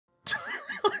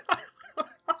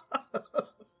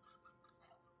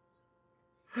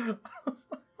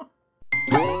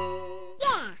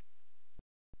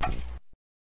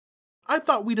I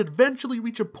thought we'd eventually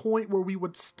reach a point where we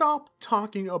would stop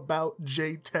talking about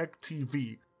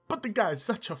JaytechTv. But the guy's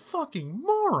such a fucking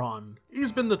moron.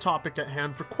 He's been the topic at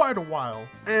hand for quite a while,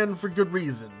 and for good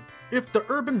reason. If the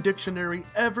Urban Dictionary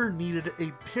ever needed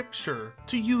a picture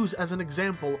to use as an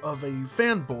example of a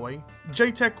fanboy,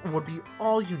 Jaytech would be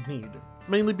all you need.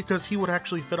 Mainly because he would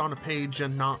actually fit on a page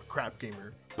and not Crap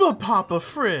Gamer. But Papa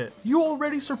Frit, you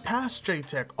already surpassed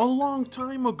Jaytech a long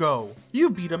time ago. You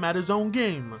beat him at his own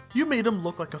game. You made him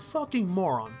look like a fucking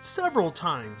moron several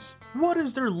times. What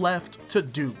is there left to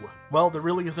do? Well, there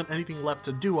really isn't anything left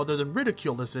to do other than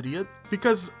ridicule this idiot,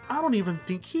 because I don't even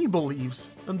think he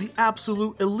believes in the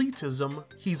absolute elitism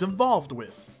he's involved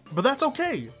with. But that's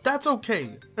okay.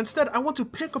 Instead, I want to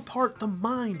pick apart the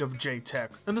mind of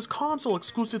Jaytech and this console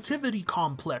exclusivity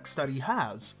complex that he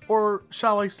has. Or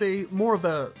shall I say, more of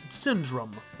a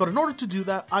syndrome. But in order to do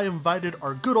that, I invited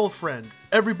our good old friend.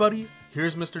 Everybody,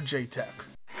 here's Mr. Jaytech.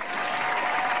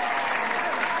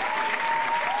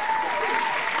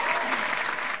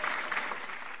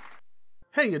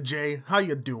 Hey Jay, how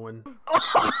you doing?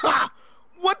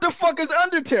 What the fuck is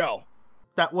Undertale?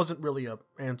 That wasn't really an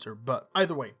answer, but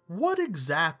either way, what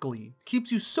exactly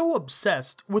keeps you so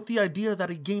obsessed with the idea that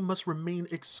a game must remain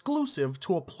exclusive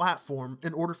to a platform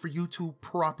in order for you to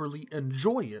properly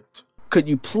enjoy it? Could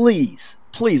you please,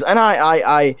 and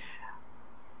I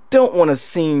don't want to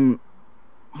seem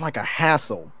like a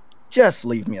hassle. Just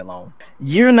leave me alone.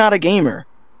 You're not a gamer.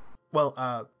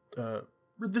 Well,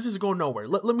 this is going nowhere.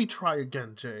 Let me try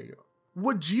again, Jay.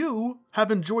 Would you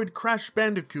have enjoyed Crash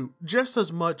Bandicoot just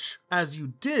as much as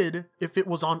you did if it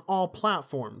was on all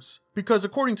platforms? Because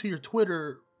according to your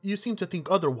Twitter, you seem to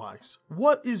think otherwise.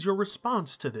 What is your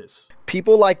response to this?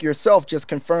 People like yourself just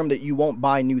confirm that you won't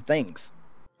buy new things.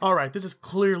 Alright, this is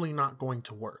clearly not going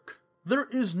to work. There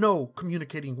is no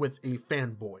communicating with a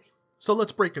fanboy. So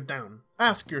let's break it down.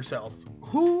 Ask yourself,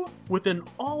 who within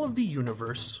all of the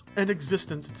universe and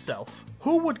existence itself,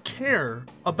 who would care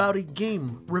about a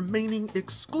game remaining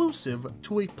exclusive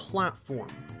to a platform?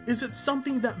 Is it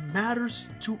something that matters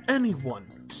to anyone?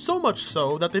 So much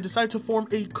so that they decide to form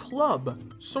a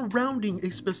club surrounding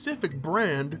a specific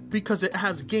brand because it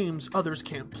has games others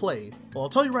can't play. Well, I'll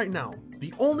tell you right now,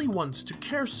 the only ones to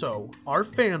care so are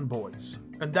fanboys.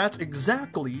 And that's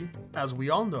exactly, as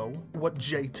we all know, what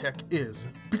Jaytech is.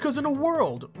 Because in a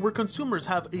world where consumers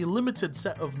have a limited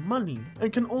set of money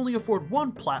and can only afford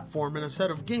one platform and a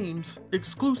set of games,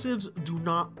 exclusives do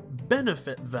not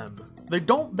benefit them. They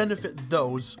don't benefit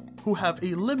those who have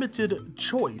a limited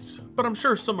choice. But I'm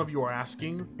sure some of you are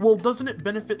asking, well, doesn't it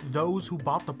benefit those who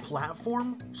bought the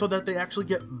platform so that they actually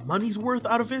get money's worth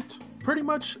out of it? Pretty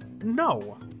much,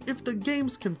 no. If the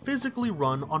games can physically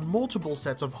run on multiple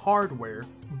sets of hardware,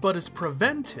 but is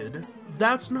prevented,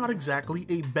 that's not exactly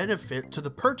a benefit to the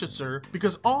purchaser,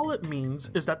 because all it means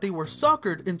is that they were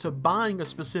suckered into buying a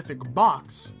specific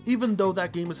box, even though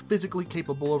that game is physically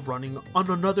capable of running on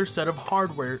another set of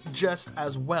hardware just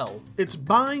as well. It's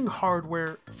buying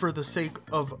hardware for the sake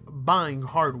of buying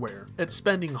hardware. It's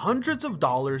spending hundreds of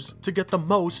dollars to get the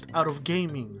most out of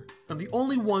gaming. And the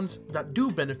only ones that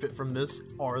do benefit from this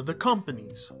are the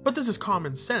companies. But this is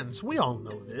common sense, we all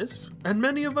know this. And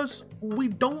many of us, we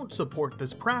don't support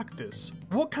this practice.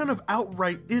 What kind of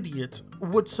outright idiot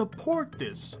would support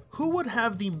this? Who would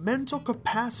have the mental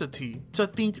capacity to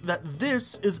think that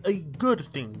this is a good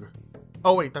thing?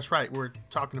 Oh wait, that's right, we're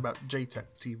talking about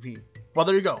JaytechTv. Well,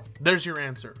 there you go, there's your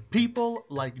answer. People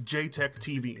like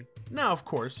JaytechTv. Now, of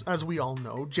course, as we all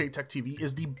know, JaytechTv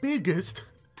is the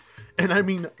biggest, and I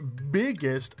mean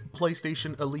biggest,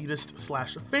 PlayStation elitist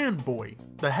slash fanboy,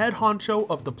 the head honcho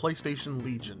of the PlayStation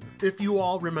Legion. If you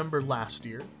all remember last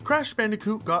year, Crash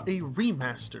Bandicoot got a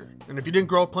remaster, and if you didn't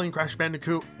grow up playing Crash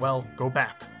Bandicoot, well, go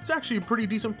back. It's actually a pretty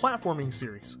decent platforming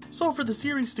series. So for the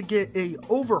series to get a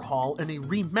overhaul and a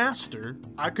remaster,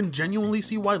 I can genuinely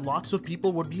see why lots of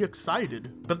people would be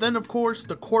excited. But then of course,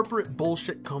 the corporate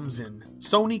bullshit comes in.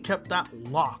 Sony kept that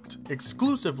locked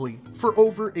exclusively for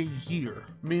over a year,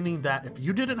 meaning that if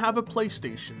you didn't have a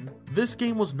PlayStation, this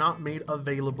game was not made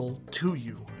available to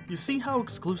you. You see how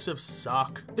exclusives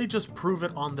suck? They just prove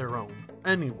it on their own.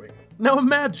 Anyway, now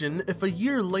imagine if a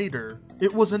year later,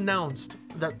 it was announced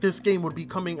that this game would be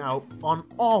coming out on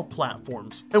all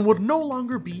platforms and would no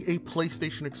longer be a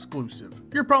PlayStation exclusive.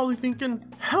 You're probably thinking,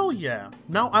 hell yeah,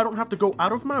 now I don't have to go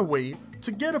out of my way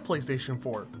to get a PlayStation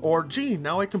 4. Or gee,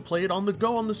 now I can play it on the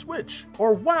go on the Switch.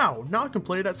 Or wow, now I can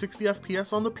play it at 60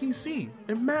 FPS on the PC.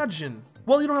 Imagine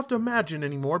Well, you don't have to imagine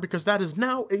anymore because that is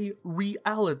now a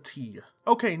reality.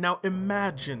 Okay, now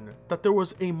imagine that there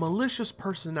was a malicious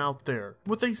person out there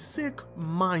with a sick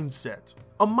mindset.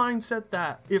 A mindset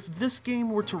that if this game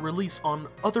were to release on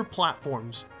other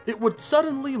platforms, it would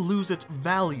suddenly lose its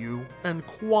value and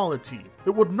quality.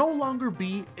 It would no longer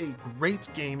be a great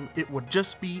game, it would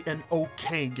just be an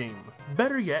okay game.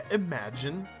 Better yet,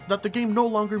 imagine that the game no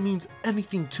longer means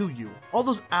anything to you. All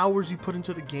those hours you put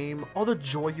into the game, all the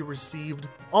joy you received,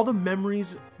 all the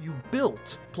memories you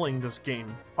built playing this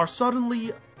game are suddenly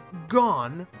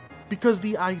gone because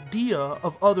the idea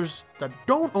of others that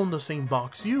don't own the same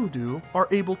box you do are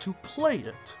able to play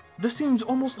it. This seems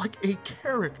almost like a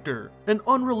character, an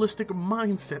unrealistic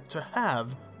mindset to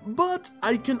have. But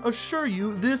I can assure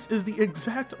you this is the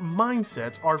exact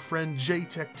mindset our friend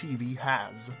JaytechTv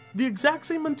has. The exact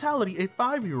same mentality a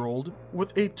 5-year-old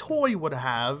with a toy would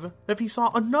have if he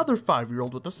saw another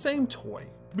 5-year-old with the same toy.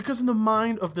 Because in the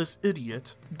mind of this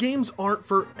idiot, games aren't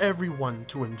for everyone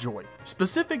to enjoy.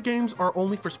 Specific games are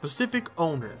only for specific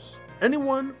owners.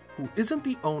 Anyone who isn't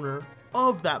the owner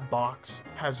of that box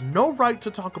has no right to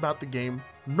talk about the game,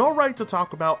 no right to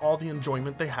talk about all the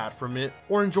enjoyment they had from it,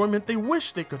 or enjoyment they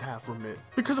wish they could have from it.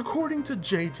 Because according to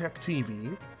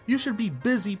JaytechTv, you should be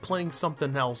busy playing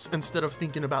something else instead of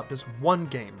thinking about this one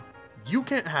game. You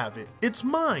can't have it, it's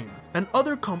mine. And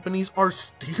other companies are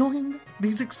stealing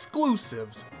these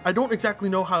exclusives. I don't exactly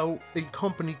know how a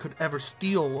company could ever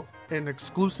steal an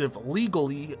exclusive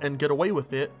legally and get away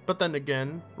with it, but then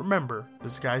again, remember,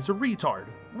 this guy's a retard.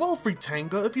 Well,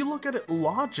 Fritanga, if you look at it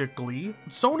logically,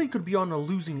 Sony could be on a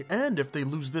losing end if they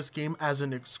lose this game as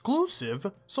an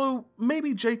exclusive, so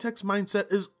maybe JayTech's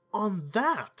mindset is on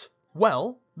that.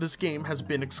 Well, this game has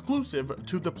been exclusive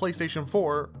to the PlayStation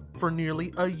 4 for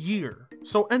nearly a year.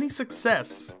 So any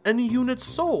success, any units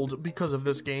sold because of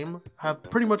this game have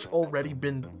pretty much already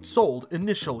been sold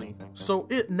initially. So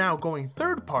it now going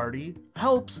third party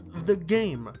helps the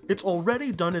game. It's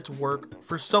already done its work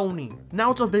for Sony.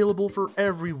 Now it's available for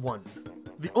everyone.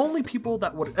 The only people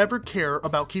that would ever care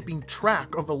about keeping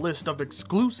track of a list of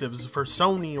exclusives for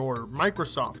Sony or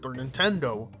Microsoft or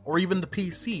Nintendo or even the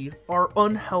PC are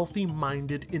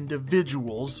unhealthy-minded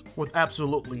individuals with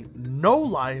absolutely no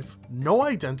life, no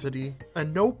identity,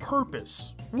 and no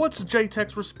purpose. What's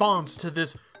JayTech's response to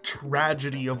this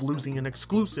tragedy of losing an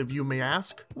exclusive, you may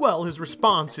ask? Well, his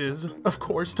response is, of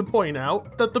course, to point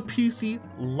out that the PC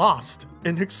lost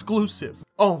an exclusive.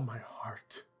 Oh, my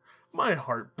heart. My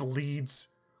heart bleeds.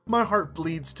 My heart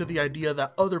bleeds to the idea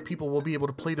that other people will be able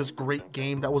to play this great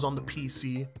game that was on the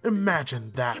PC.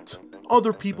 Imagine that.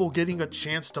 Other people getting a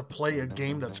chance to play a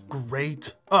game that's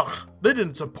great. Ugh, they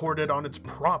didn't support it on its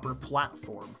proper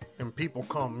platform. And people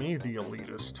call me the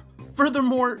elitist.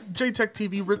 Furthermore,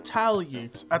 JaytechTv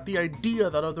retaliates at the idea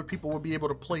that other people will be able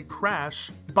to play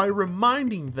Crash by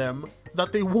reminding them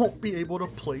that they won't be able to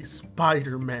play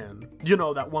Spider-Man. You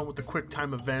know, that one with the quick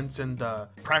time events and the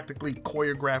practically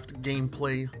choreographed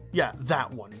gameplay? Yeah, that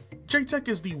one. JayTech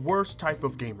is the worst type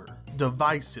of gamer.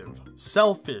 Divisive,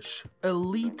 selfish,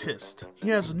 elitist. He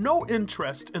has no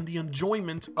interest in the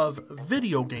enjoyment of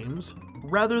video games,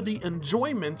 rather the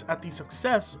enjoyment at the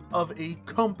success of a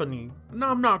company. Now,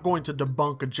 I'm not going to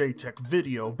debunk a JayTech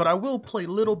video, but I will play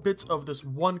little bits of this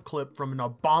one clip from an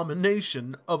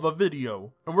abomination of a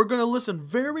video. And we're going to listen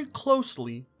very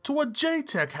closely to what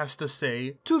JayTech has to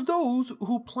say to those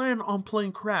who plan on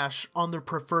playing Crash on their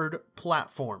preferred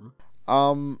platform.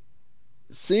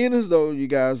 Seeing as though you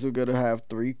guys are going to have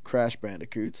 3 Crash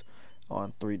Bandicoots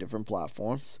on 3 different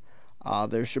platforms,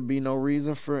 there should be no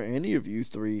reason for any of you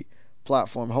 3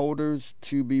 platform holders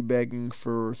to be begging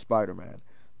for Spider-Man.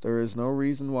 There is no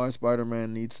reason why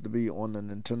Spider-Man needs to be on the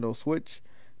Nintendo Switch,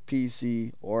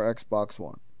 PC, or Xbox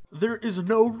One. There is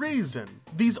no reason.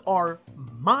 These are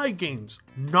my games,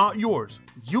 not yours.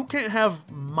 You can't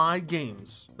have my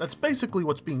games. That's basically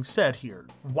what's being said here.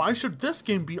 Why should this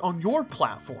game be on your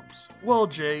platforms? Well,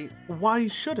 Jay, why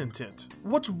shouldn't it?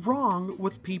 What's wrong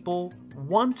with people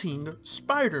wanting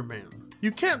Spider-Man?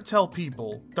 You can't tell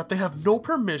people that they have no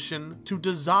permission to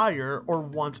desire or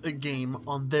want a game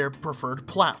on their preferred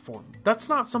platform. That's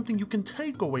not something you can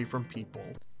take away from people.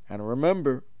 And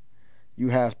remember, you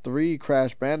have 3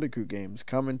 Crash Bandicoot games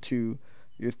coming to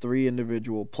your 3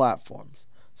 individual platforms.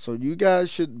 So you guys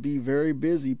should be very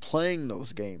busy playing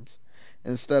those games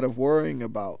instead of worrying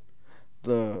about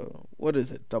the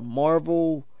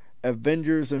Marvel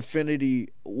Avengers Infinity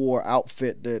War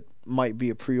outfit that might be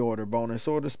a pre-order bonus,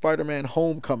 or the Spider-Man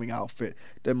Homecoming outfit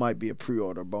that might be a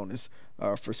pre-order bonus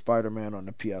for Spider-Man on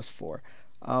the PS4.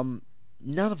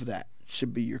 None of that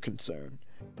should be your concern.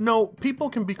 No, people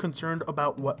can be concerned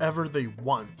about whatever they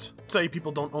want. Say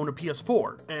people don't own a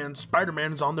PS4 and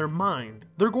Spider-Man is on their mind.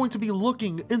 They're going to be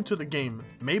looking into the game.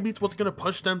 Maybe it's what's going to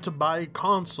push them to buy a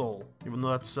console, even though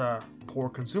that's poor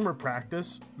consumer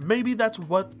practice. Maybe that's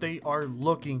what they are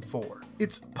looking for.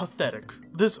 It's pathetic.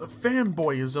 This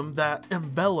fanboyism that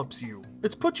envelops you.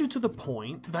 It's put you to the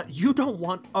point that you don't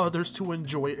want others to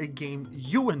enjoy a game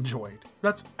you enjoyed.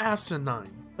 That's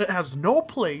asinine. It has no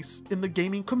place in the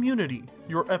gaming community.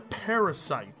 You're a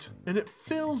parasite. And it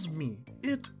fills me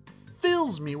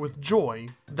with joy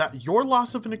that your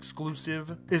loss of an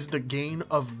exclusive is the gain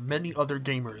of many other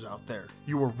gamers out there.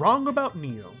 You were wrong about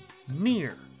Neo,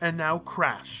 Nier, and now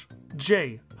Crash.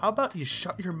 Jay, how about you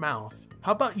shut your mouth?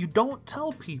 How about you don't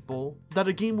tell people that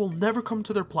a game will never come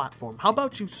to their platform? How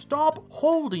about you stop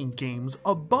holding games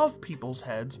above people's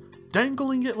heads,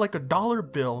 dangling it like a dollar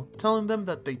bill, telling them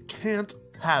that they can't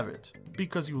have it?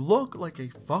 Because you look like a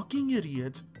fucking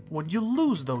idiot when you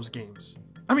lose those games.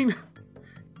 I mean,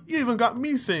 you even got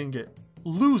me saying it.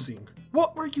 Losing.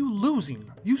 What were you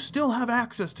losing? You still have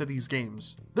access to these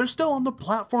games. They're still on the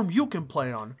platform you can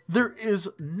play on. There is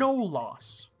no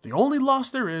loss. The only loss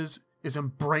there is in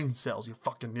brain cells, you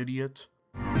fucking idiot.